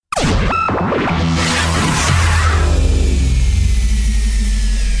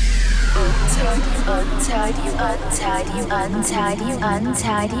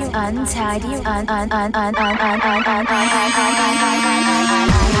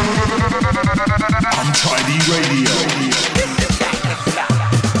Untidy Radio.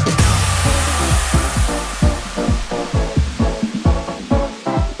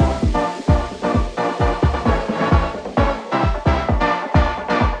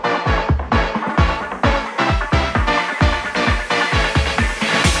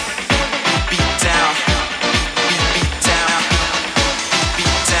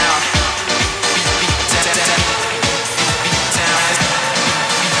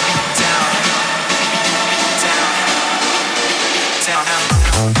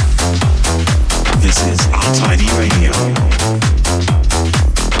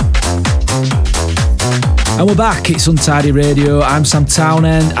 And we're back, it's Untidy Radio, I'm Sam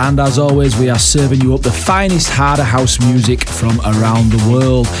Townend, and as always we are serving you up the finest harder house music from around the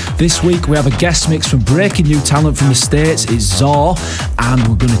world. This week we have a guest mix from breaking new talent from the States, it's Zor, and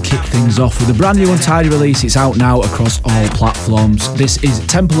we're going to kick things off with a brand new Untidy release. It's out now across all platforms. This is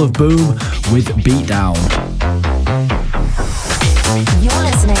Temple of Boom with Beatdown. You're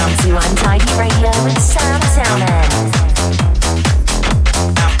listening to Untidy Radio with Sam Townend.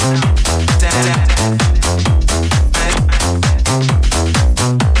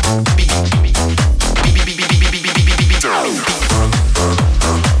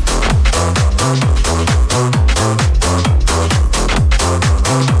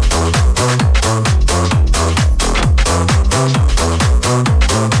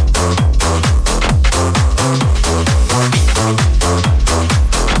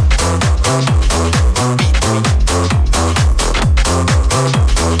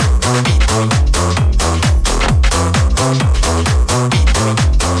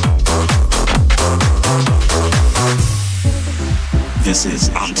 This is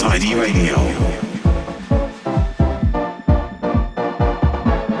Untidy Radio.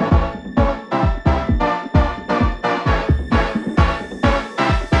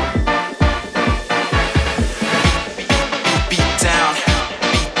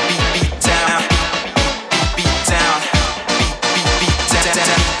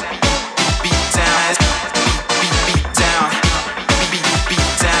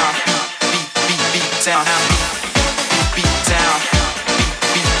 Down.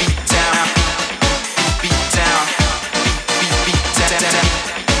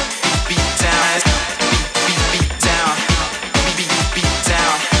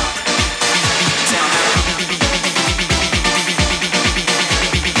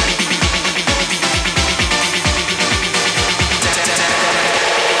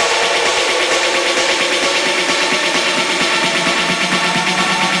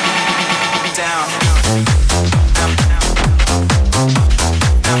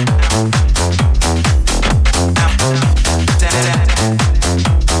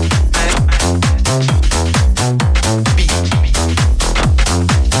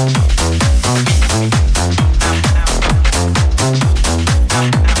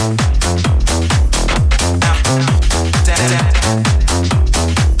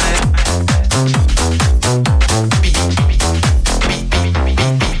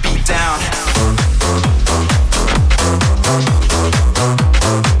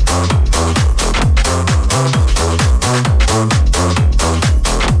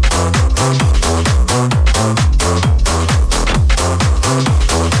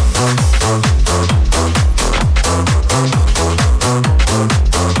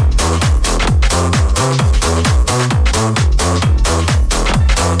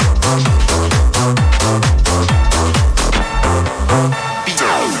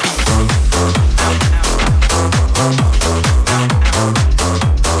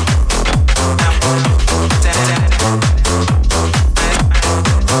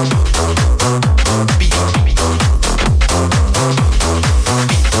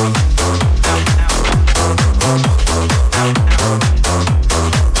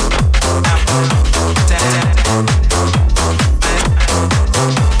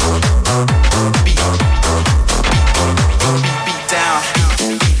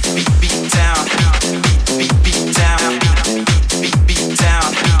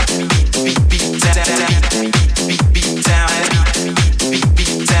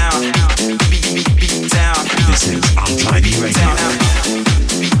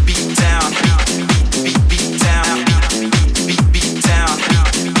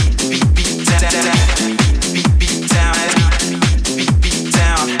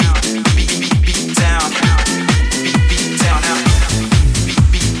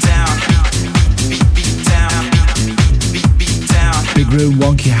 Bedroom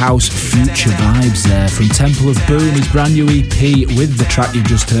Wonky House future vibes there from Temple of Boom, his brand new EP with the track you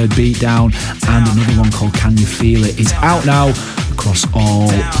just heard, Beat Down, and another one called Can You Feel It. It's out now across all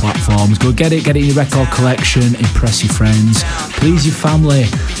platforms. Go get it in your record collection, impress your friends, please your family,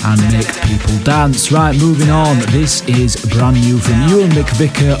 and make people dance. Right, moving on. This is brand new from Ewan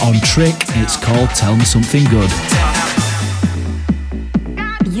McVicker on Trick. It's called Tell Me Something Good.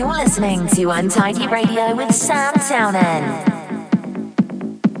 You're listening to Untidy Radio with Sam Townend.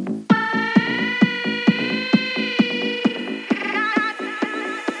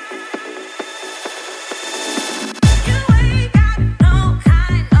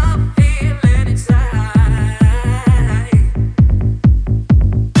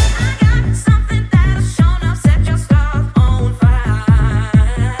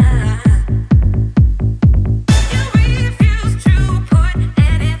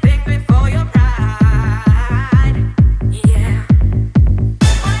 Yeah.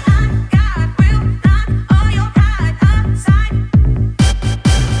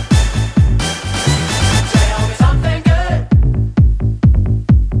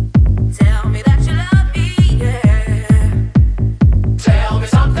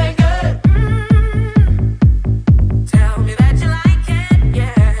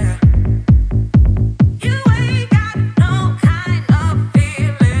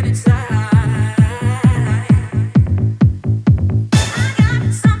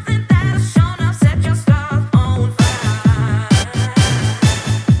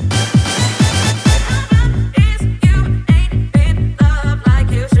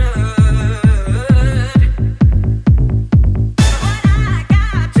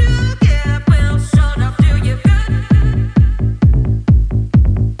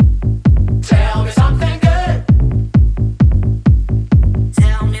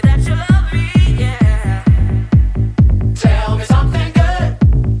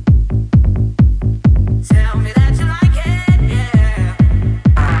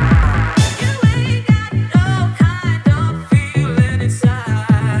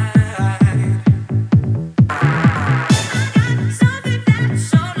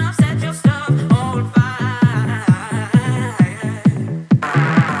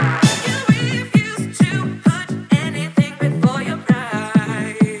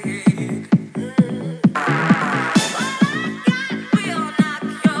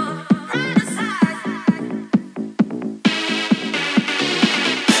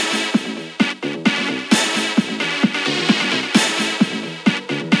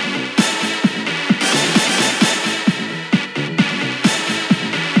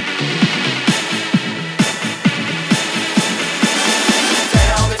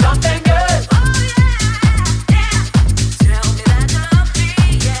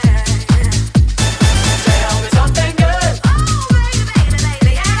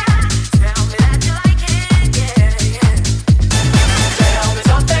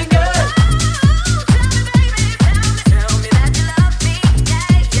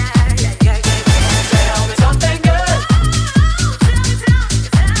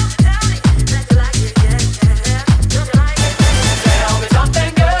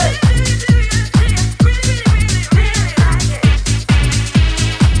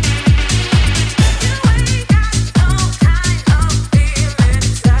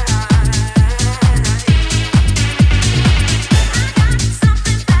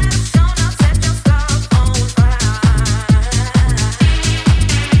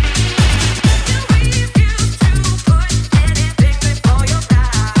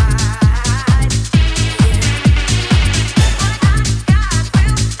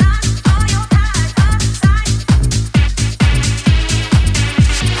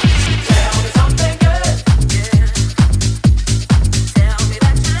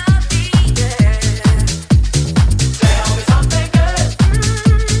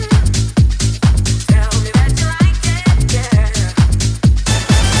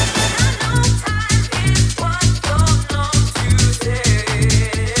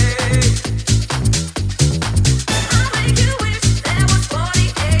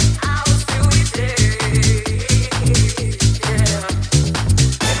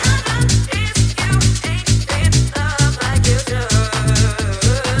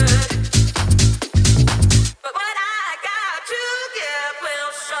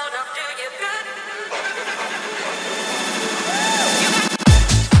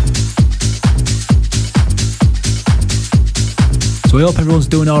 So I hope everyone's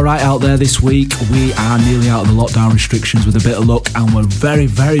doing alright out there this week. We are nearly out of the lockdown restrictions with a bit of luck, and we're very,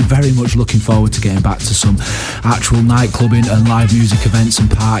 very, very much looking forward to getting back to some actual night clubbing and live music events and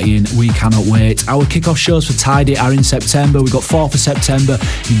partying. We cannot wait. Our kickoff shows for Tidy are in September. We've got 4th of September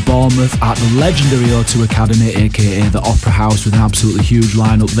in Bournemouth at the legendary O2 Academy, aka the Opera House, with an absolutely huge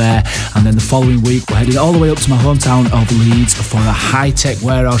lineup there. And then the following week we're heading all the way up to my hometown of Leeds for a high-tech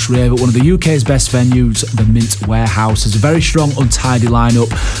warehouse rave at one of the UK's best venues, the Mint Warehouse. There's a very strong Untidy lineup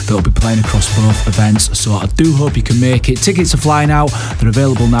that will be playing across both events, so I do hope you can make it. Tickets are flying out. They're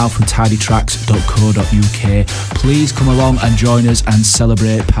available now from tidytracks.co.uk. Please come along and join us and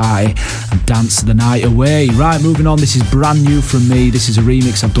celebrate, party and dance the night away. Right, moving on. This is brand new from me. This is a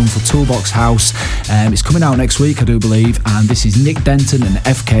remix I've done for Toolbox House. It's coming out next week, I do believe, and this is Nick Denton and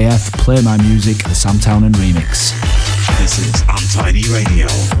FKF, Play My Music, the Sam Townend remix. This is Untidy Radio.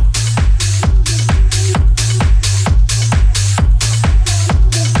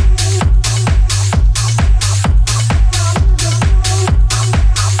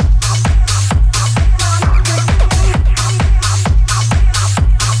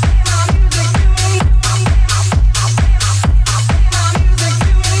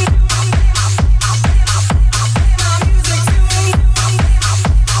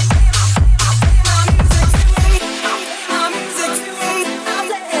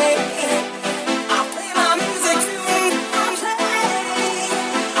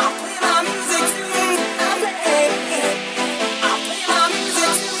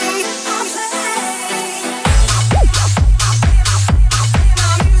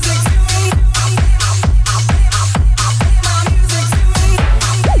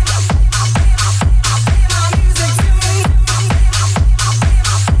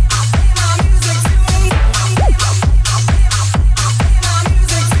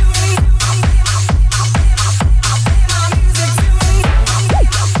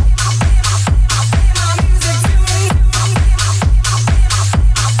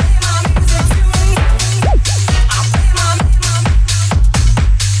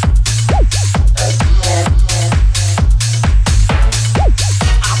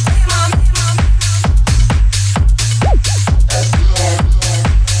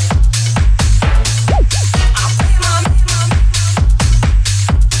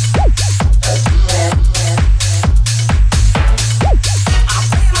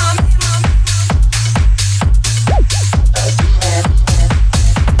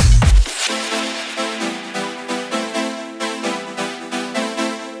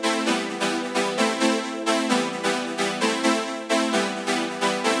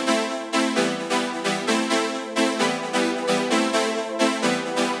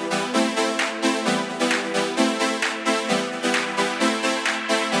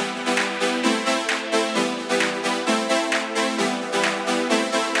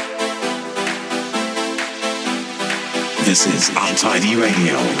 This is Untidy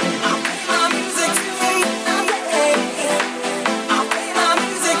Radio.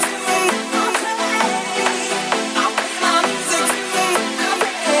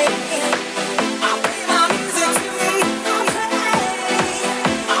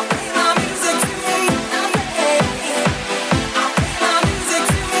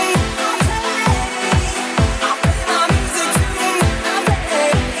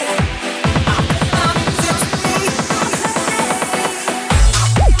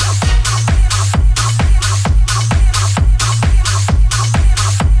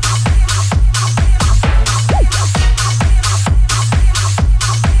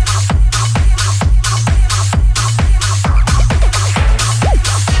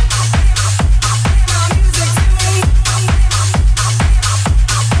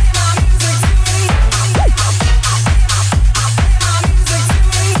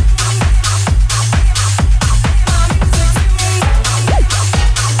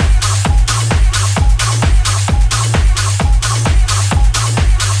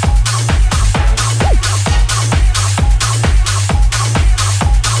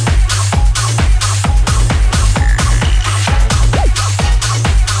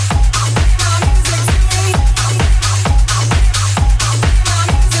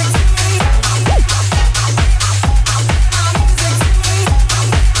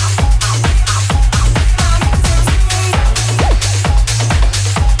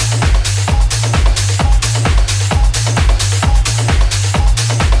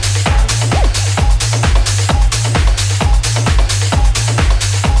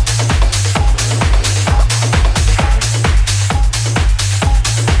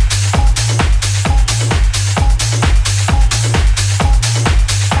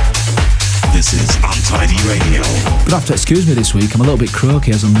 Gonna have to excuse me this week. I'm a little bit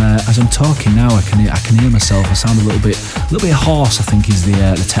croaky as I'm talking now. I can hear myself. I sound a little bit hoarse, I think is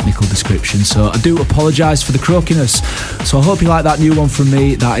the technical description. So I do apologise for the croakiness. So I hope you like that new one from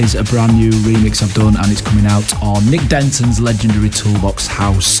me. That is a brand new remix I've done, and it's coming out on Nick Denton's legendary Toolbox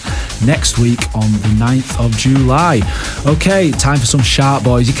House next week on the 9th of July. Okay, time for some Sharp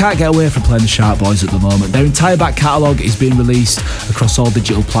Boys. You can't get away from playing the Sharp Boys at the moment. Their entire back catalogue is being released across all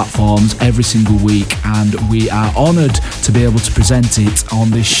digital platforms every single week, and we are honoured to be able to present it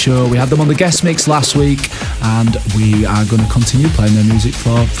on this show. We had them on the guest mix last week, and we are going to continue playing their music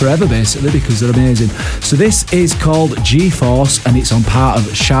for forever basically, because they're amazing. So this is called G-Force, and it's on part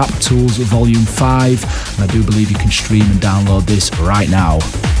of Sharp Tools Volume 5, and I do believe you can stream and download this right now.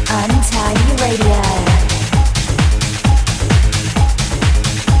 Untidy Radio.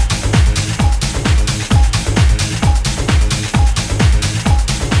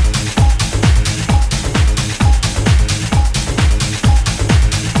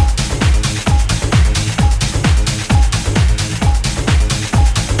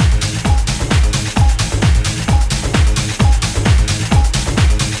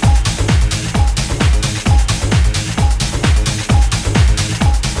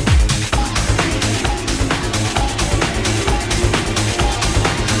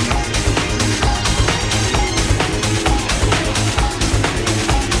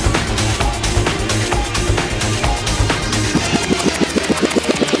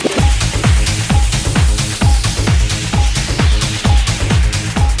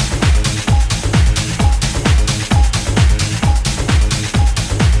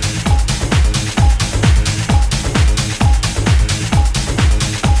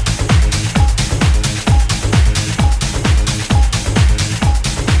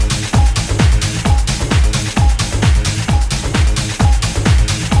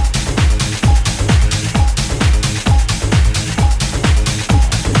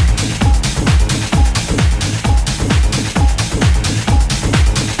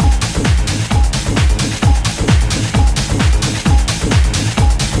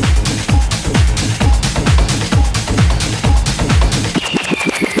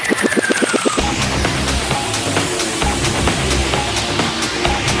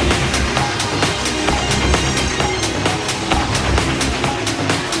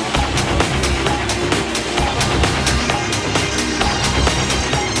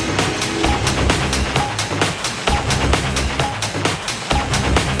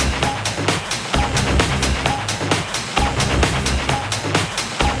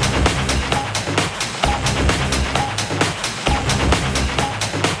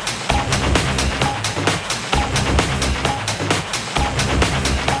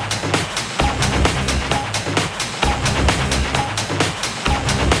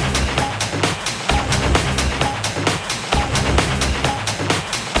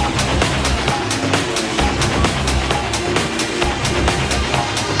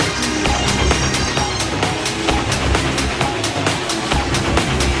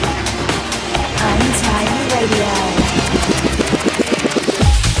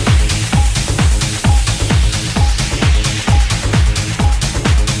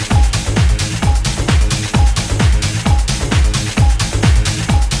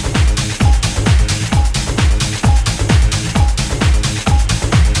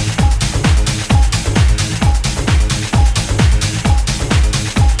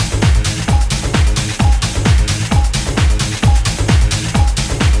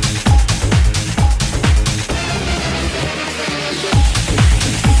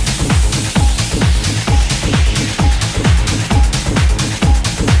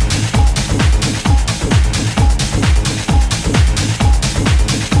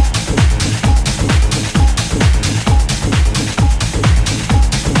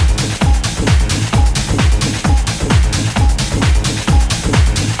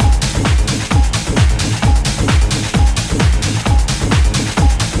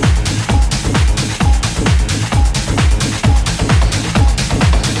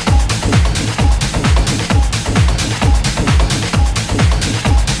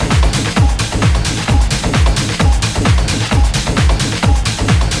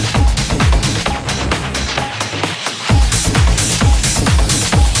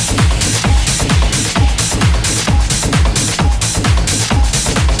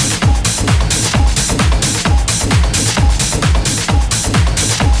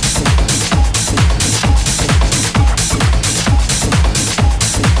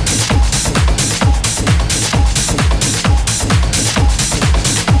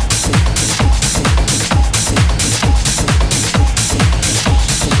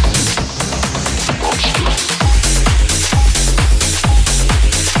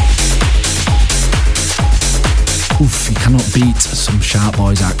 Oof, you cannot beat some Sharp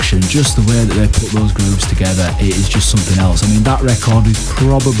Boys action. Just the way that they put those grooves together, it is just something else. I mean, that record is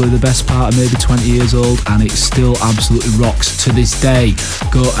probably the best part of maybe 20 years old, and it still absolutely rocks to this day.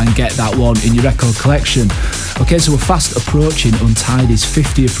 Go and get that one in your record collection. Okay, so we're fast approaching Untidy's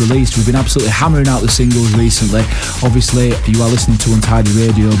 50th release. We've been absolutely hammering out the singles recently. Obviously, you are listening to Untidy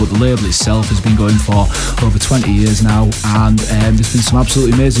Radio, but the label itself has been going for over 20 years now, and there's been some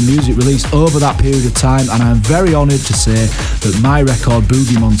absolutely amazing music released over that period of time, and I'm very honoured to say that my record,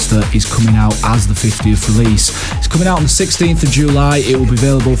 Boogie Monster, is coming out as the 50th release. It's coming out on the 16th of July. It will be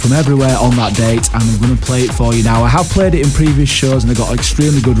available from everywhere on that date, and I'm going to play it for you now. I have played it in previous shows, and I got an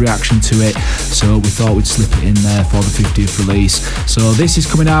extremely good reaction to it, so we thought we'd slip it in there for the 50th release. So this is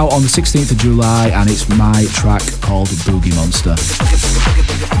coming out on the 16th of July, and it's my track called Boogie Monster.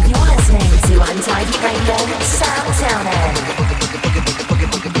 You're listening to Untidy Radio with Sam Townend.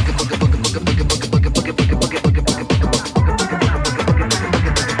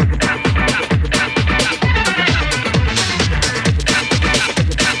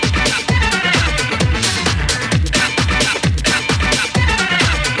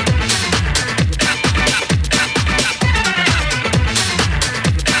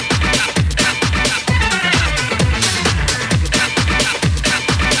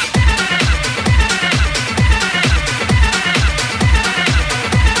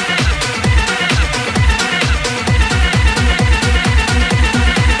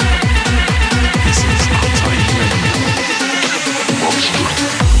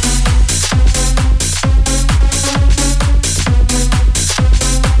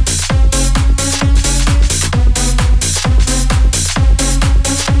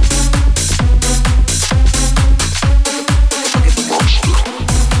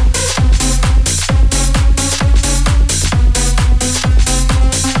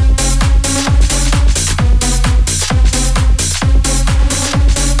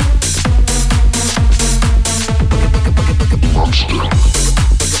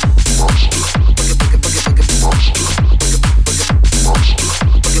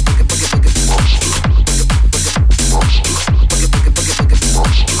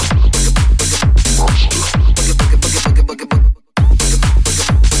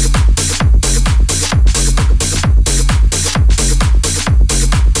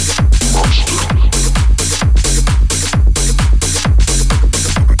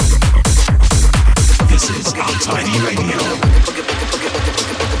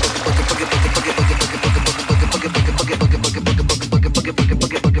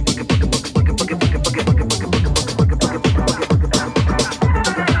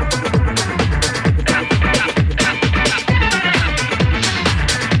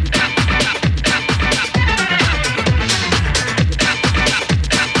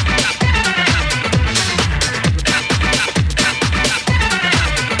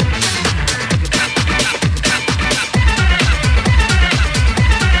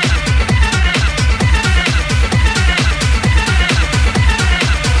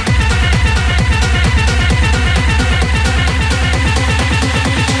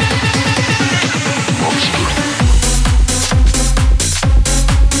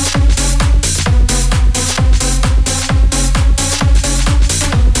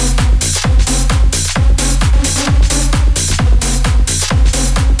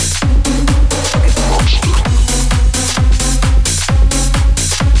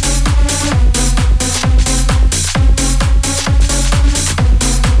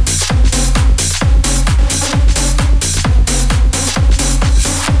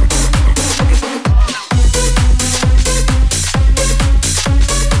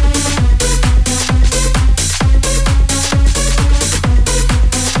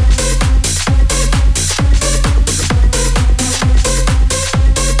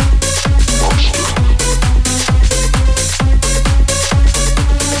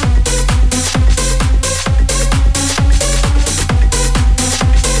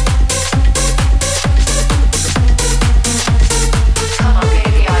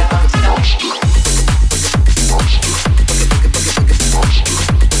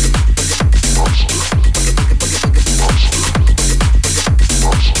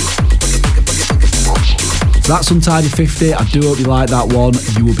 That's Untidy 50. I do hope you like that one.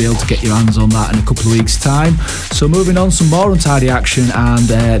 You will be able to get your hands on that in a couple of weeks' time. So moving on, some more Untidy action, and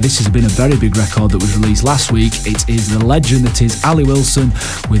this has been a very big record that was released last week. It is the legend that is Ali Wilson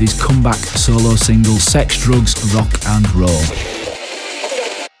with his comeback solo single Sex, Drugs, Rock and Roll.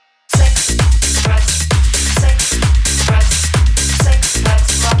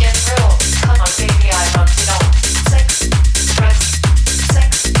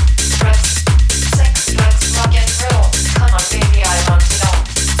 Rock and roll.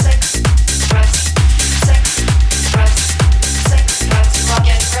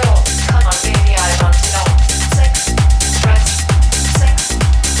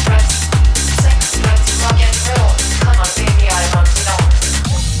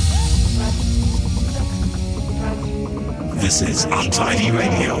 Untidy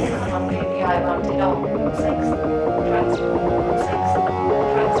Radio.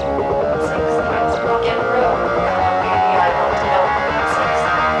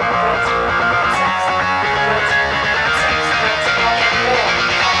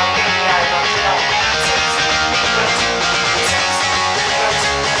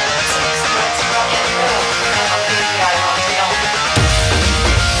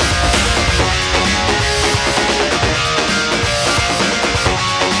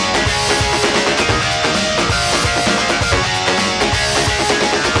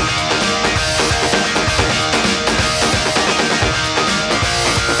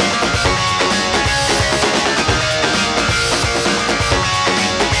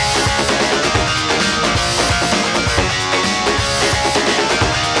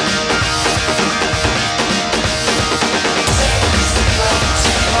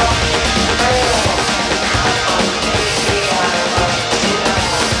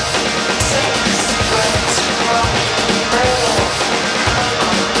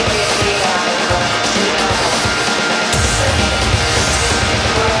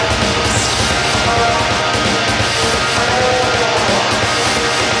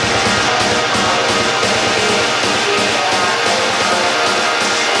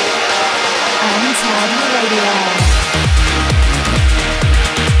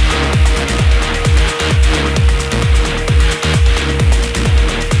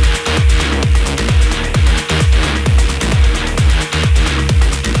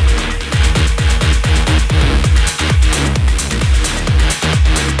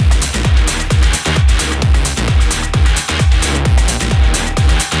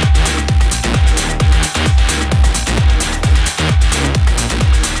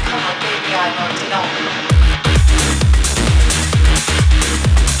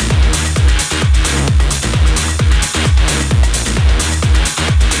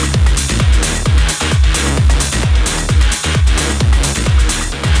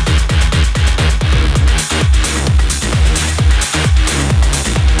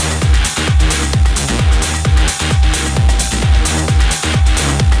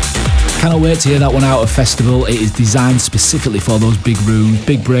 Cannot wait to hear that one out of Festival. It is designed specifically for those big rooms,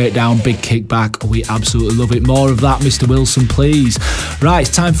 big breakdown, big kickback. We absolutely love it. More of that, Mr. Wilson, please. Right,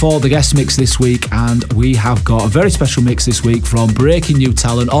 it's time for the guest mix this week, and we have got a very special mix this week from breaking new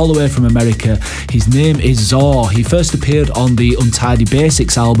talent all the way from America. His name is Zor. He first appeared on the Untidy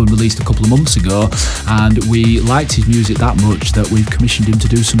Basics album released a couple of months ago, and we liked his music that much that we've commissioned him to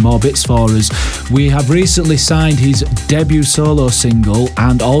do some more bits for us. We have recently signed his debut solo single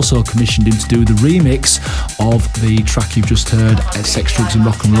and also commissioned him to do the remix of the track you've just heard, Sex, Drugs and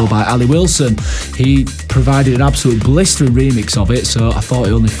Rock and Roll by Ali Wilson. He provided an absolute blistering remix of it, so I thought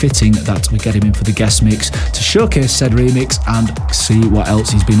it only fitting that we get him in for the guest mix to showcase said remix and see what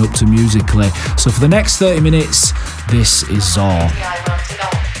else he's been up to musically. So for the next 30 minutes, this is Zor.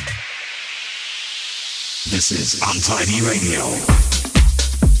 This is Untidy Radio.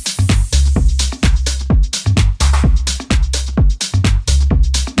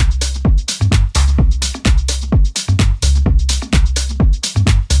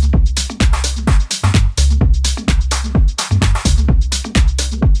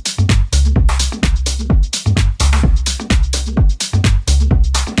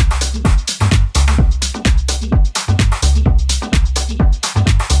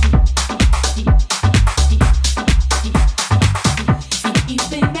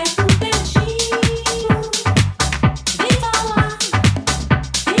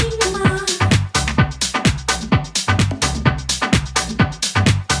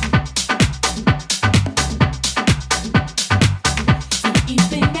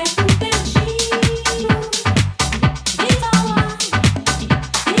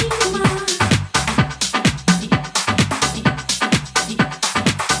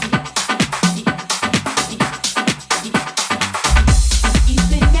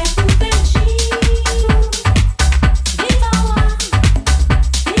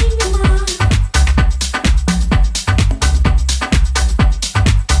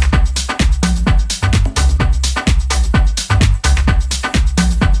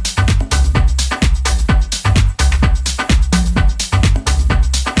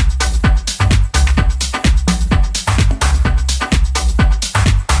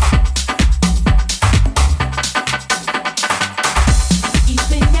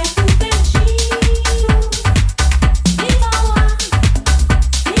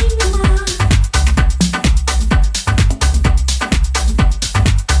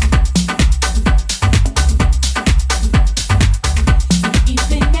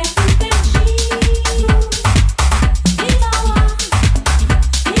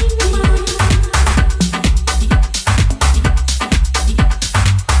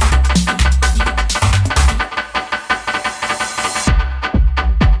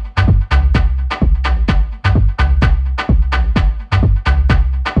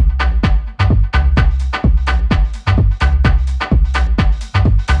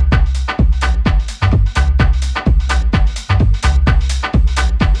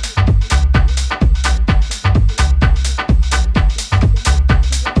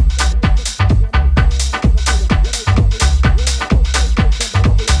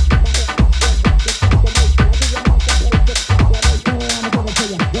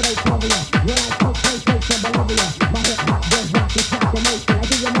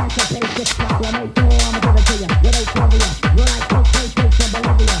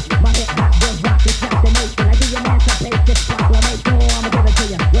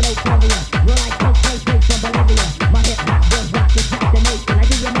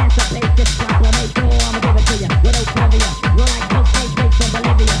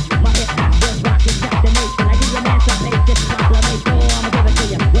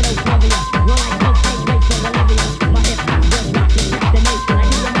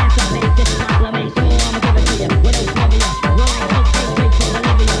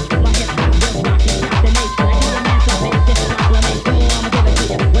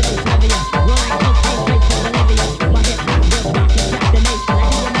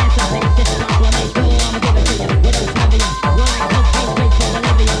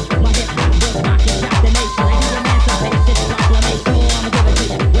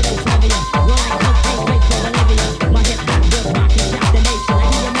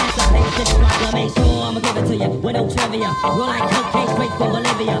 proclamation. I'ma give it to you with no trivia. Roll like cocaine straight from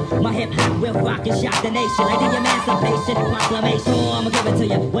Bolivia. My hip hop will rock and shock the nation like the Emancipation Proclamation. I'ma give it to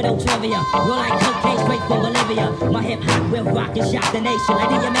you with no trivia. Roll like cocaine straight from Bolivia. My hip hop will rock and shock the nation like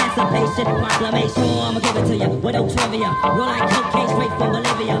the Emancipation Proclamation. I'ma give it to you with no trivia. Roll like cocaine straight from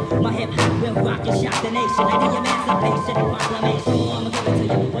Bolivia. My hip hop will rock and shock the nation like the Emancipation Proclamation. I'ma give it to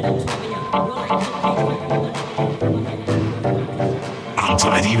you with no trivia. Roll like cocaine straight from Bolivia.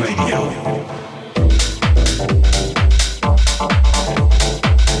 Untidy Radio.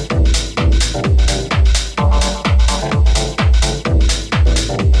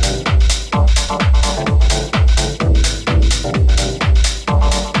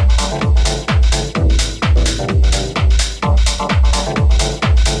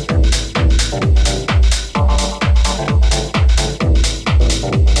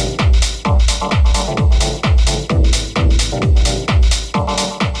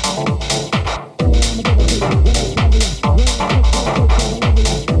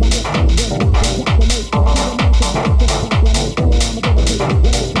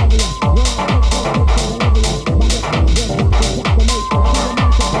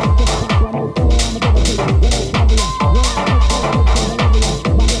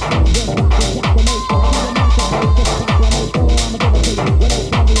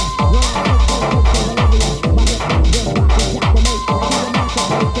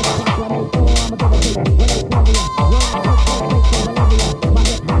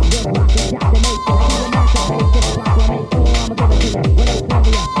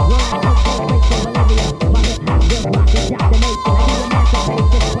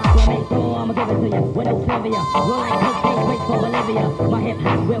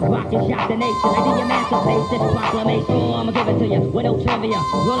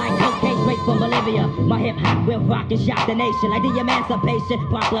 Like the Emancipation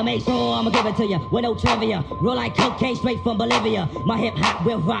Proclamation. I'ma give it to you with no trivia. Roll like cocaine straight from Bolivia. My hip hop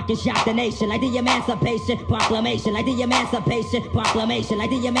will rock and shock the nation like the Emancipation Proclamation. Like the Emancipation Proclamation. Like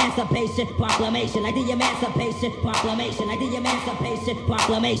the Emancipation Proclamation. Like the Emancipation Proclamation. Like the Emancipation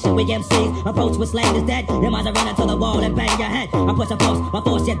Proclamation. We MCs approach with slang is dead. Your minds are running to the wall and bang your head. I push a force, my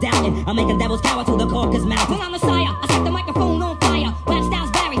force you're doubting. I'm making devils cower to the caucus mouth. Well, I'm Messiah. I set the microphone on fire. Rap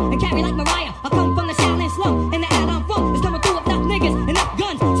styles vary and carry like Mariah. I come from the Shaolin slum and the air I'm from is coming through with enough niggas and enough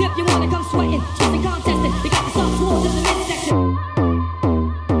guns. So if you wanna come sweating, stressing, contesting, you got the soft swords in the midsection.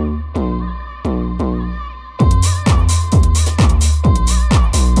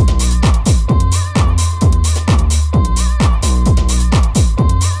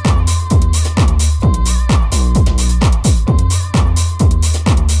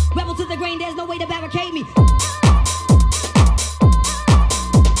 Rebel to the grain, there's no way to barricade me.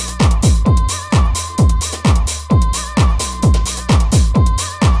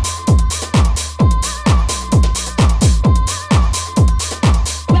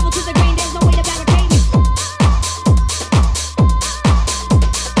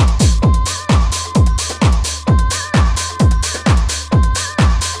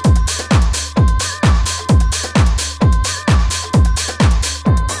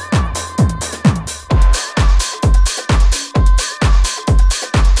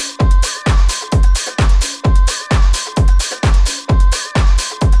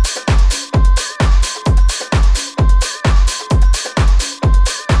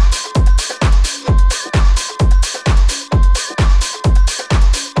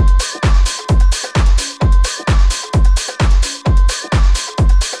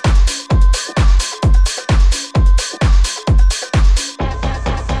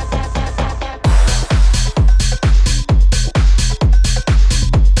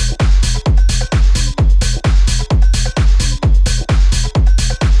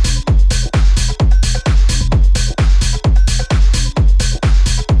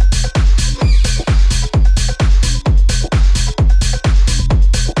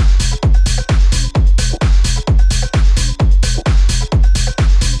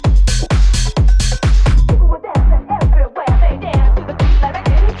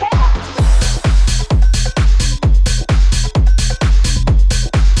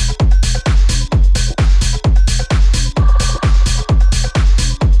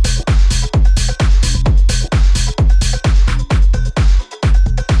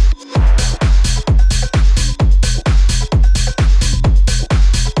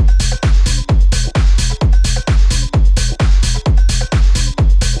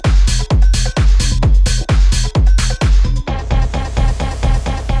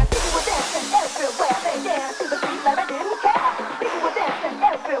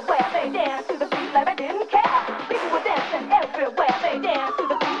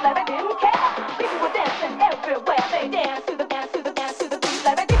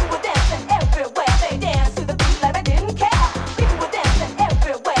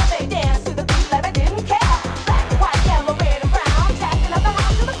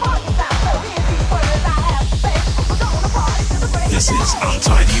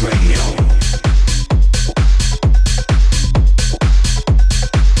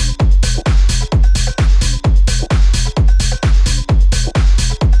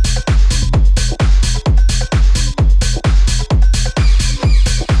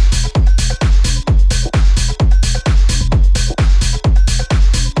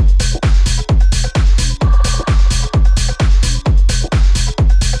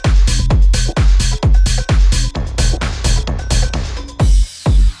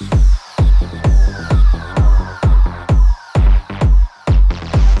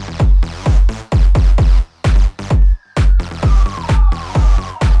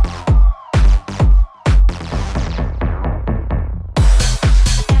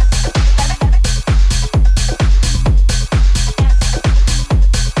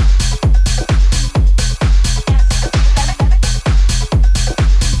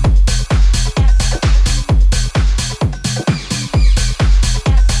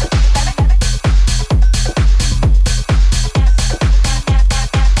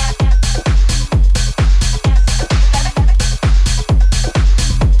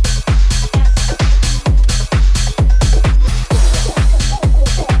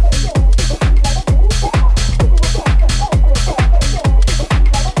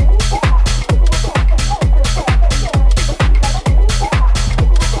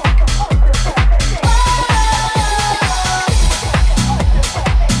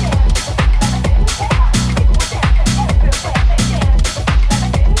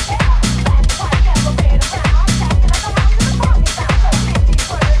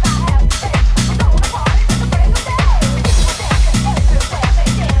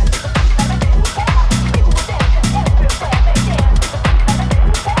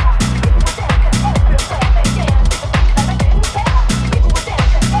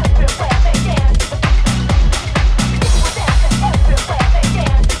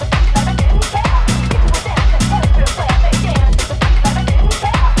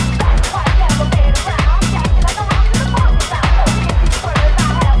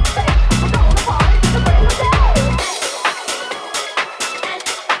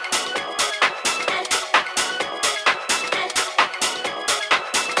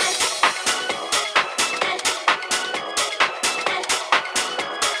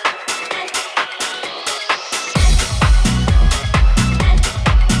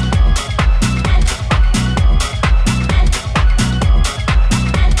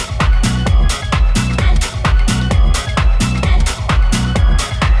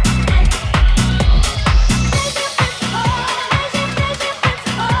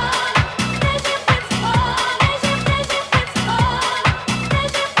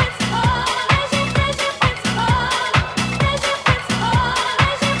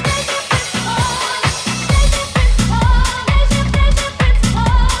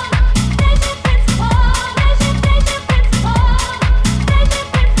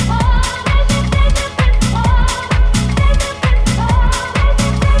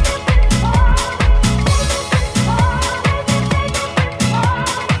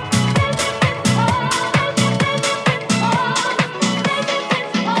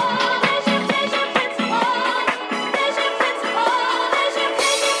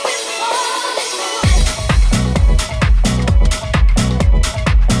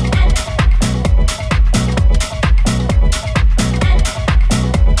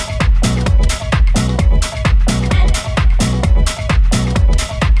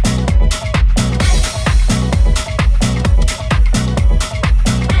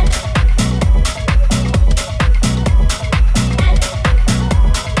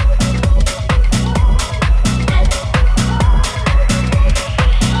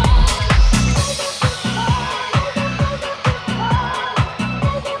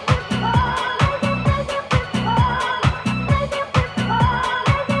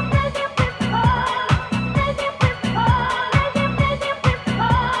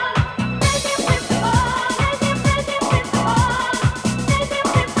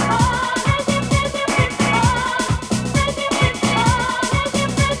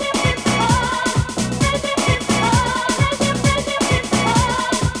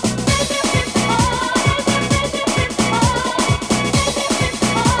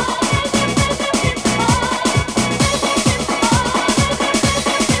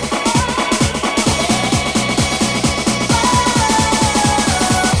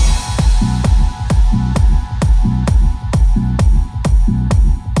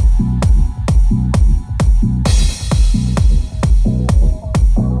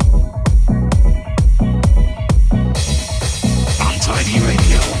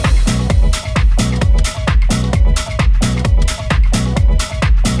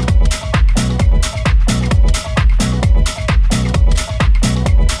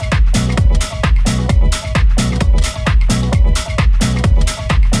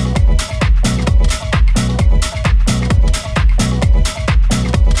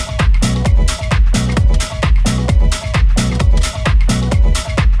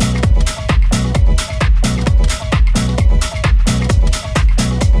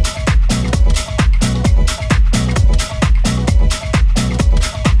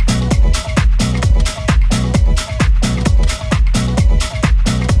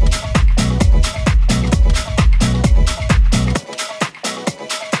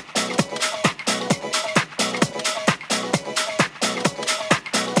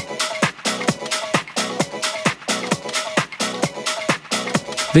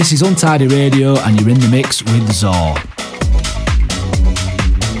 This is Untidy Radio and you're in the mix with Zor.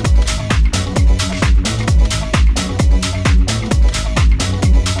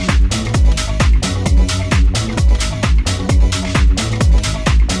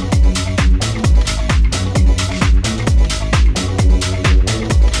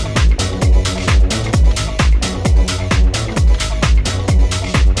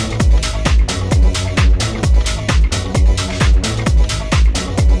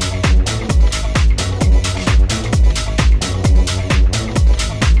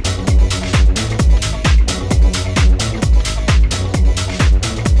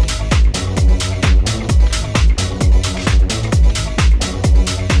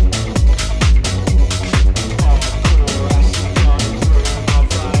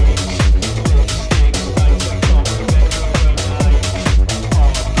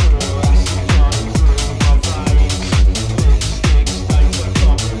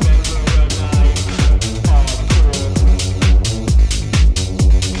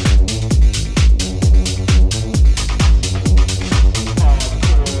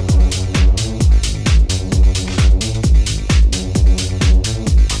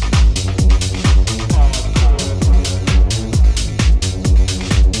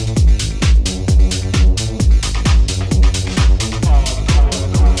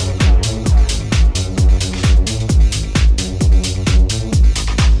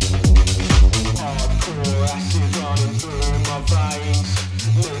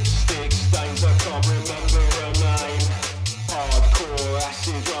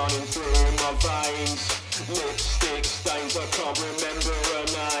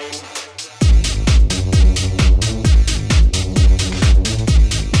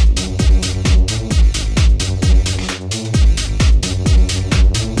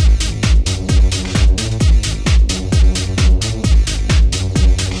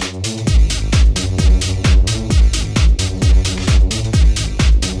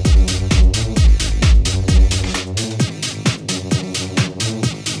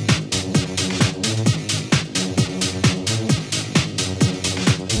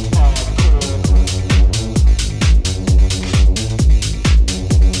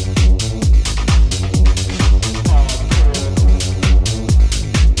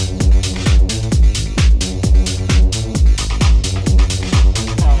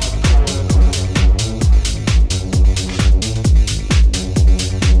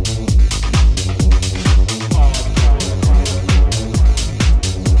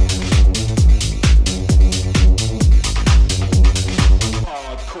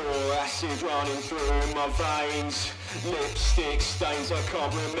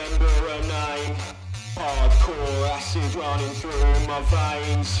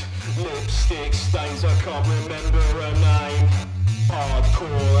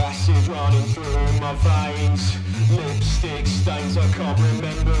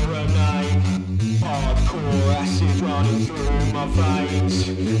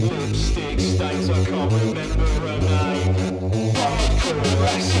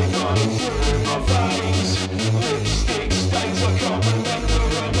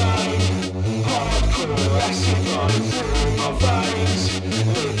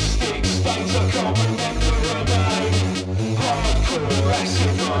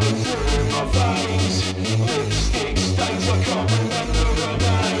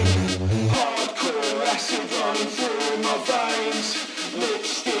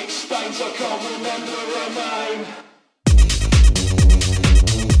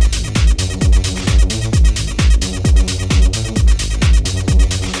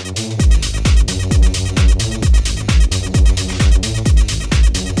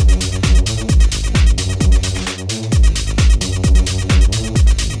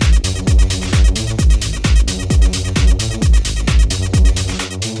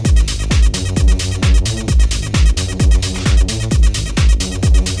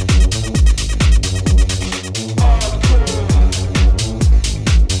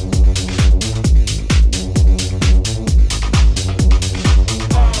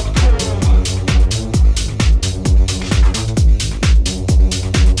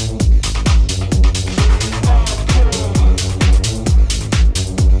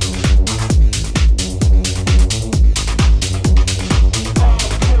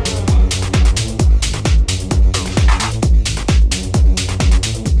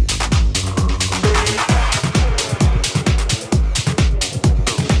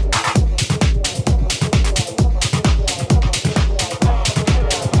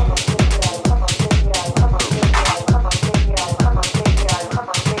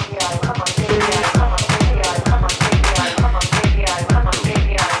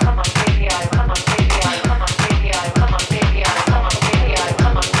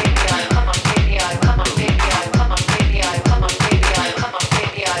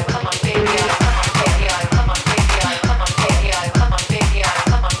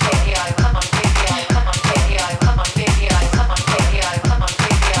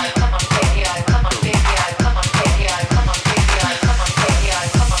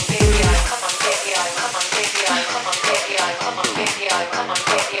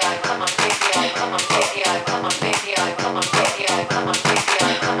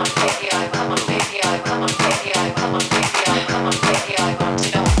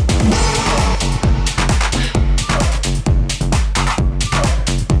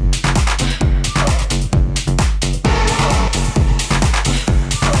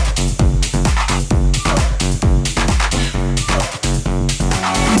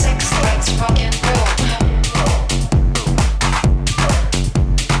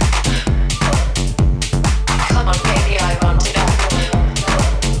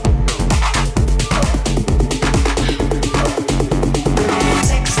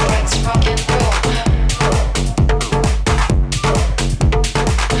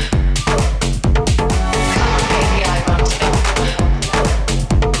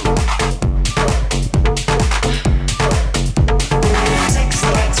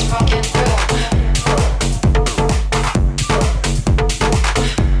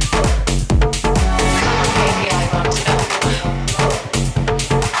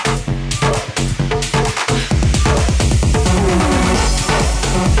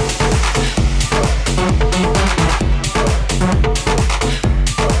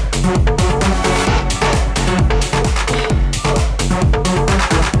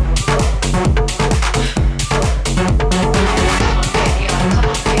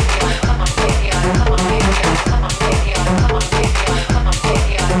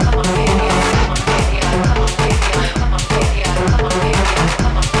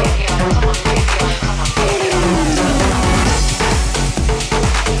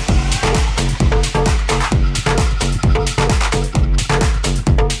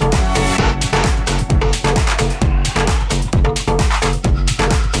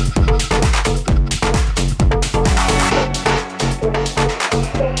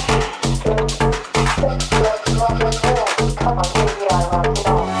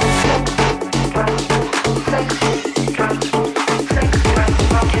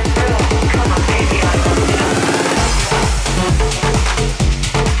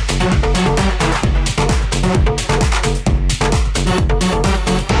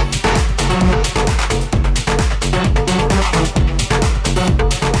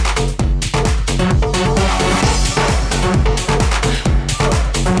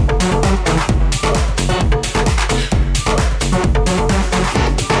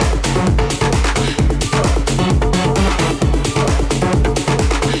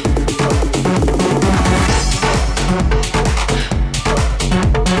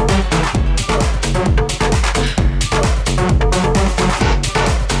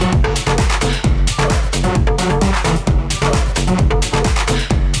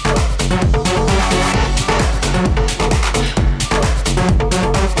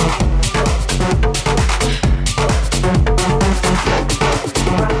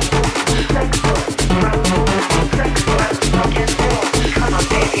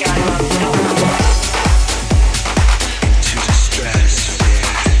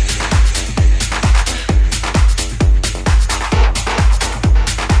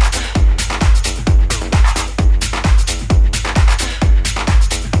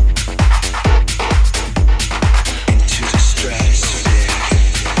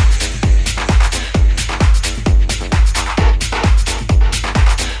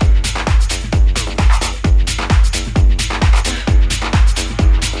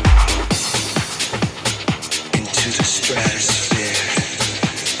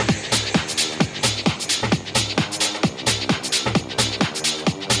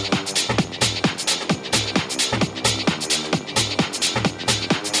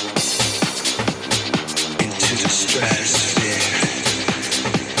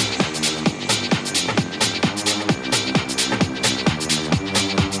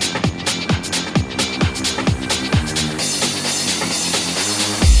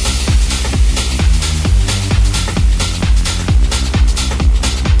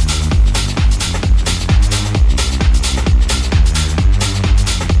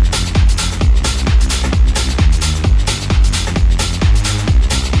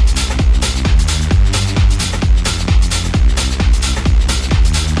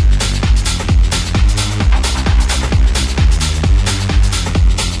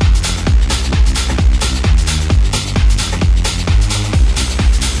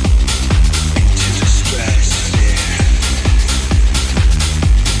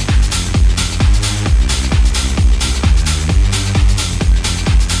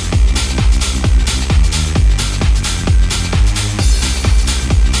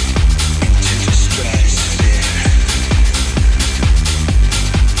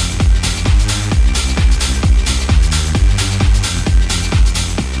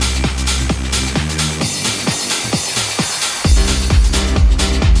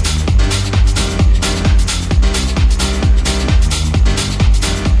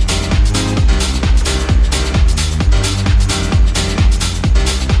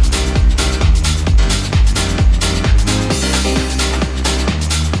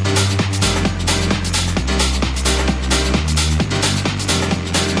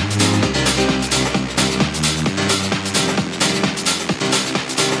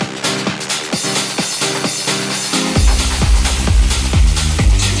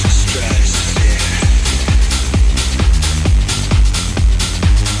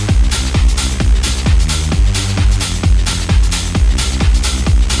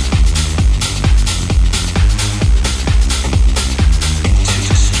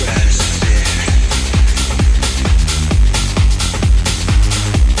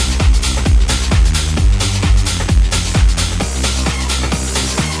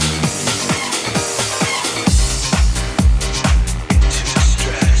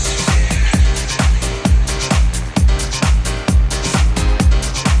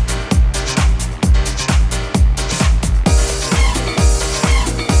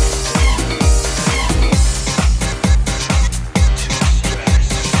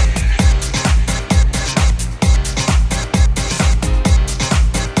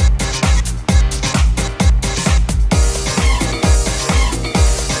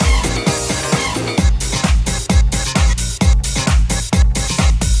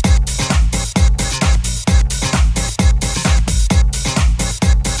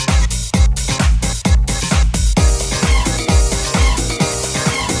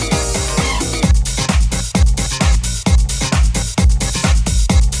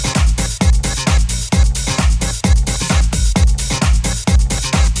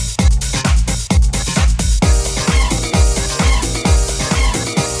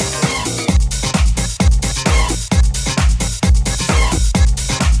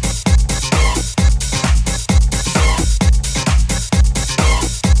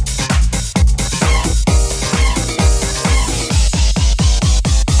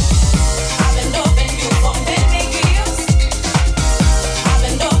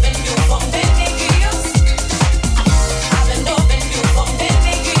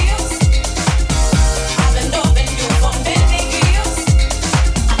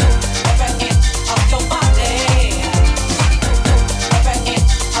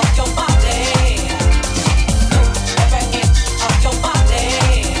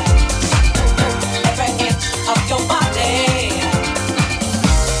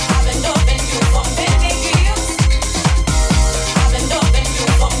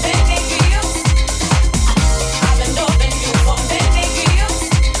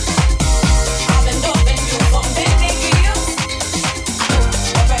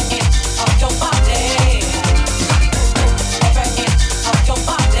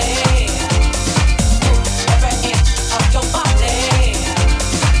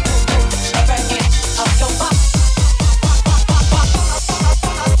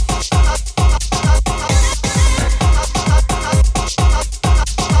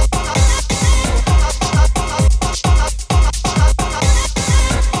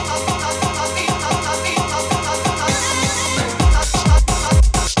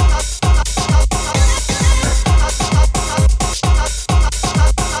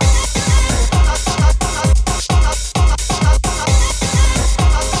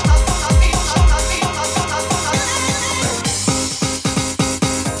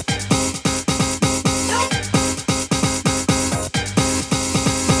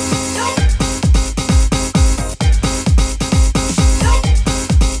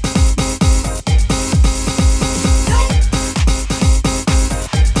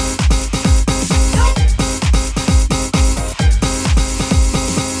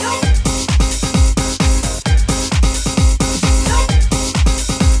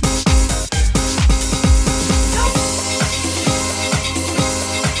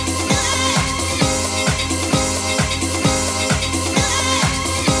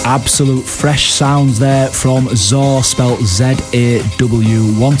 Absolute fresh sounds there from Zaw, spelt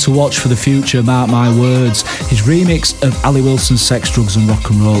Z-A-W. One to watch for the future, mark my words. His remix of Ali Wilson's Sex, Drugs and Rock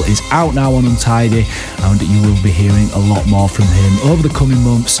and Roll is out now on Untidy, and you will be hearing a lot more from him over the coming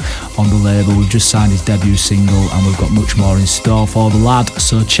months on the label. We've just signed his debut single and we've got much more in store for the lad,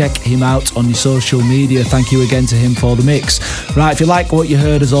 so check him out on your social media. Thank you again to him for the mix. Right, if you like what you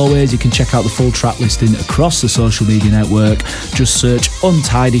heard, as always, you can check out the full track listing across the social media network. Just search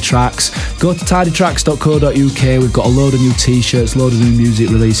Untidy Tracks. Go to tidytracks.co.uk. We've got a load of new t-shirts, load of new music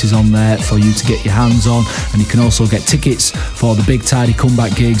releases on there for you to get your hands on, and you can also get tickets for the Big Tidy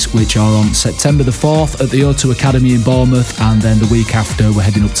comeback gigs, which are on September the 4th at the O2 Academy in Bournemouth, and then the week after we're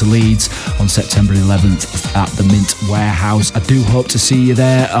heading up to Leeds on September 11th at the Mint Warehouse. I do hope to see you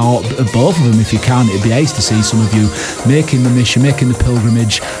there, or both of them if you can. It'd be ace to see some of you making the mission, making the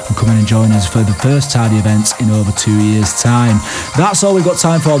pilgrimage, and coming and join us for the first Tidy events in over 2 years' time. That's all we've got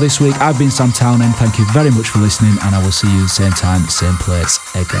time for this week. I've been Sam Townend. Thank you very much for listening, and I will see you the same time, same place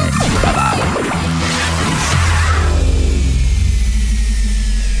again. Bye-bye.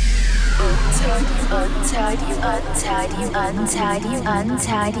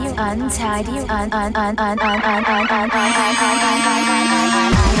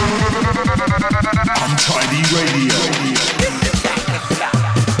 Untidy Radio.